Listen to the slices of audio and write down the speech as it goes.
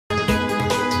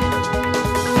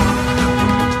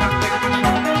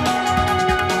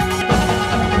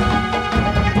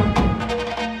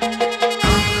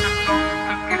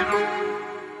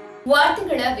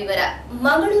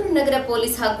ಮಂಗಳೂರು ನಗರ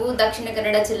police ಹಾಗೂ ದಕ್ಷಿಣ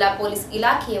ಕನ್ನಡ ಜಿಲ್ಲಾ police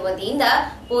ಇಲಾಖೆಯ ವತಿಯಿಂದ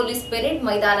ಪೊಲೀಸ್ ಪೆರೇಡ್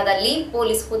ಮೈದಾನದಲ್ಲಿ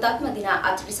ಪೊಲೀಸ್ ಹುತಾತ್ಮ ದಿನ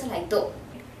ಆಚರಿಸಲಾಯಿತು.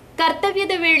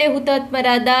 ಕರ್ತವ್ಯದ ವೇಳೆ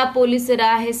ಹುತಾತ್ಮರಾದ ಪೊಲೀಸರ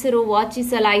ಹೆಸರು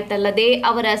ವಾಚಿಸಲಾಯಿತಲ್ಲದೆ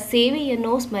ಅವರ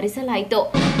ಸೇವೆಯನ್ನು ಸ್ಮರಿಸಲಾಯಿತು.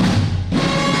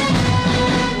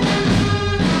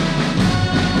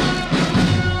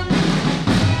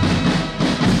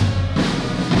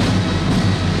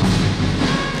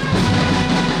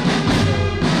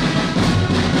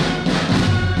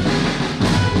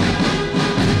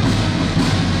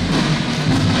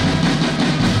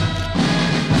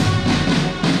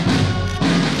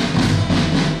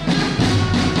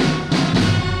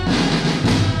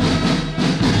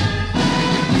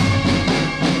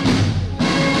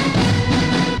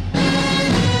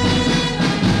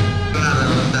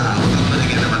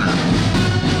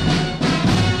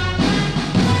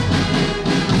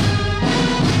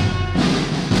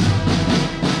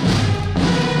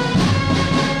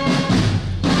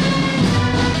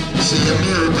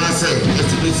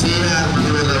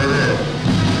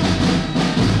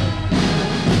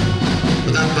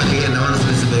 ಹುತಾತ್ಮರಿಗೆ ನಮನ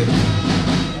ಸಲ್ಲಿಸಬೇಕು.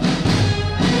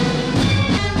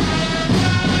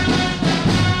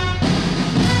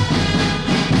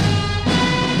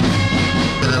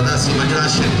 ಶ್ರೀ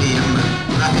ಮಂಜುನಾಥ್ ಶೆಟ್ಟಿ ಎಂ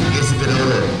ಟ್ರಾಫಿಕ್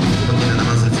ಕೆಸಿಪಿರವರು ಮುಂದಿನ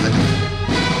ನಮನ ಸಲ್ಲಿಸಬೇಕು.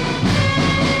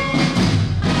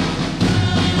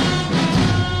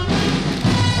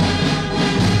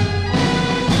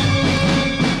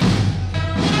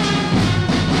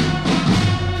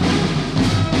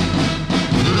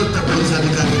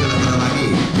 ಅಧಿಕಾರಿಗಳ ಪರವಾಗಿ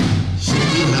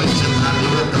ಶ್ರೀ ಹರಿಶ್ಚಂದ್ರ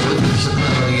ನಿವೃತ್ತ ಪೊಲೀಸ್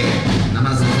ಅವರಿಗೆ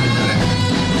ನಮನ ಸಲ್ಲಿಸಲಿದ್ದಾರೆ.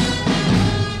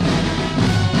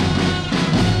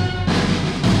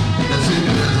 ದಕ್ಷಿಣ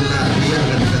ಕನ್ನಡ ಜಿಲ್ಲಾ ಬಿಆರ್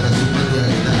ಘಟಕದ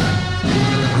ಸಿಬ್ಬಂದಿಯಾಗಿದ್ದ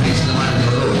ಮಹೇಶ್ ನಮಾಣಿ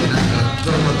ಅವರು ದಿನಾಂಕ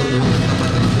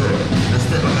 19/3/19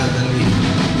 ರಸ್ತೆ ಪಕ್ಕದಲ್ಲಿ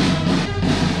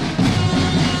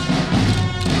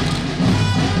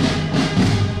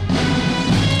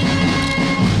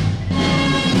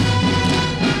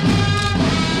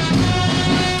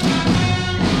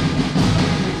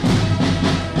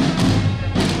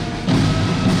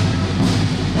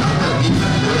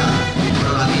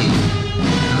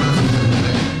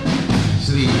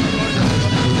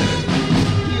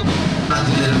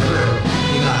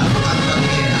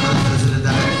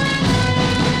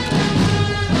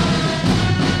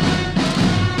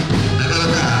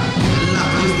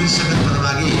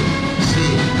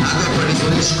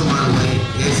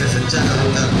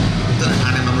ಉತ್ತರ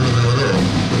ಠಾಣೆ ಮಂಗಳೂರವರು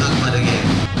ಹುತಾತ್ಮರಿಗೆ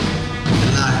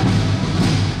ಎಲ್ಲ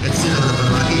ಎಚ್ಸಿನವರ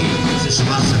ಪರವಾಗಿ ಶ್ರೀ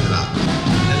ಸುಭಾಷ್ ಚಂದ್ರ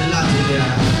ಎಲ್ಲ ಜಿಲ್ಲೆಯ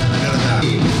ನಗರದ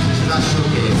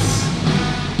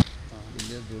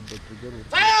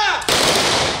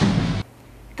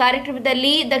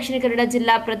ಕಾರ್ಯಕ್ರಮದಲ್ಲಿ ದಕ್ಷಿಣ ಕನ್ನಡ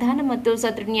ಜಿಲ್ಲಾ ಪ್ರಧಾನ ಮತ್ತು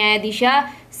ಸತ್ರ ನ್ಯಾಯಾಧೀಶ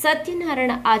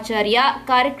ಸತ್ಯನಾರಾಯಣ ಆಚಾರ್ಯ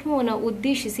ಕಾರ್ಯಕ್ರಮವನ್ನು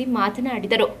ಉದ್ದೇಶಿಸಿ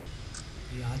ಮಾತನಾಡಿದರು.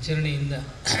 ಈ ಆಚರಣೆಯಿಂದ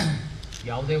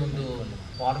ಯಾವುದೇ ಒಂದು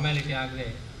ಫಾರ್ಮ್ಯಾಲಿಟಿ ಆಗದೆ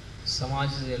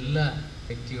ಸಮಾಜದ ಎಲ್ಲ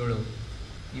ವ್ಯಕ್ತಿಗಳು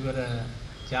ಇವರ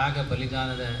ತ್ಯಾಗ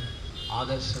ಬಲಿದಾನದ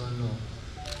ಆದರ್ಶವನ್ನು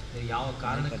ಯಾವ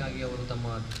ಕಾರಣಕ್ಕಾಗಿ ಅವರು ತಮ್ಮ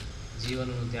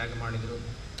ಜೀವನವನ್ನು ತ್ಯಾಗ ಮಾಡಿದರು,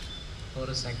 ಅವರ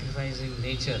ಸ್ಯಾಕ್ರಿಫೈಸಿಂಗ್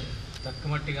ನೇಚರ್ ತಕ್ಕ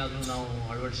ಮಟ್ಟಿಗಾದರೂ ನಾವು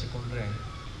ಅಳವಡಿಸಿಕೊಂಡ್ರೆ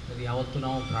ಅದು ಯಾವತ್ತೂ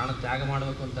ನಾವು ಪ್ರಾಣ ತ್ಯಾಗ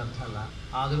ಮಾಡಬೇಕು ಅಂತ ಅರ್ಥ ಅಲ್ಲ.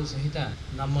 ಆದರೂ ಸಹಿತ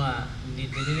ನಮ್ಮ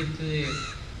ದಿನನಿತ್ಯ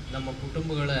ನಮ್ಮ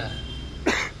ಕುಟುಂಬಗಳ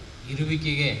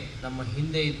ಇರುವಿಕೆಗೆ ನಮ್ಮ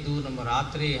ಹಿಂದೆ ಇದ್ದು ನಮ್ಮ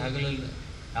ರಾತ್ರಿ ಹಗಲಲ್ಲಿ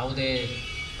ಯಾವುದೇ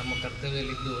ನಮ್ಮ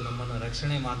ಕರ್ತವ್ಯದಲ್ಲಿದ್ದು ನಮ್ಮನ್ನು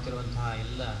ರಕ್ಷಣೆ ಮಾಡ್ತಿರುವಂತಹ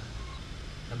ಎಲ್ಲ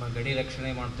ನಮ್ಮ ಗಡಿ ರಕ್ಷಣೆ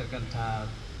ಮಾಡ್ತಕ್ಕಂಥ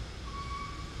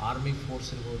ಆರ್ಮಿ ಫೋರ್ಸ್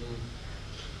ಇರ್ಬೋದು,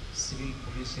 ಸಿವಿಲ್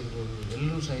ಪೊಲೀಸ್ ಇರ್ಬೋದು,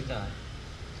 ಎಲ್ಲರೂ ಸಹಿತ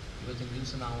ಇವತ್ತಿನ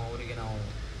ದಿವಸ ನಾವು ಅವರಿಗೆ ನಾವು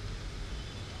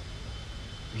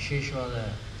ವಿಶೇಷವಾದ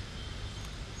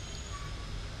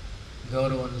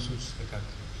ಗೌರವವನ್ನು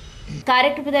ಸೂಚಿಸಬೇಕಾಗ್ತದೆ.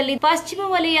 ಕಾರ್ಯಕ್ರಮದಲ್ಲಿ ಪಶ್ಚಿಮ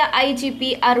ವಲಯ ಐಜಿಪಿ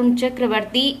ಅರುಣ್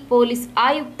ಚಕ್ರವರ್ತಿ, ಪೊಲೀಸ್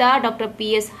ಆಯುಕ್ತ ಡಾ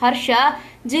ಪಿಎಸ್ ಹರ್ಷ,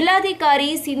 ಜಿಲ್ಲಾಧಿಕಾರಿ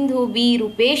ಸಿಂಧು ಬಿ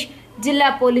ರೂಪೇಶ್, ಜಿಲ್ಲಾ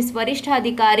ಪೊಲೀಸ್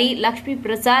ವರಿಷ್ಠಾಧಿಕಾರಿ ಲಕ್ಷ್ಮೀ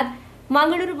ಪ್ರಸಾದ್,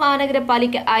 ಮಂಗಳೂರು ಮಹಾನಗರ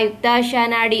ಪಾಲಿಕೆ ಆಯುಕ್ತ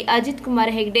ಶಾನಾಡಿ ಅಜಿತ್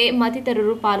ಕುಮಾರ್ ಹೆಗ್ಡೆ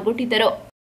ಮತ್ತಿತರರು ಪಾಲ್ಗೊಂಡಿದ್ದರು.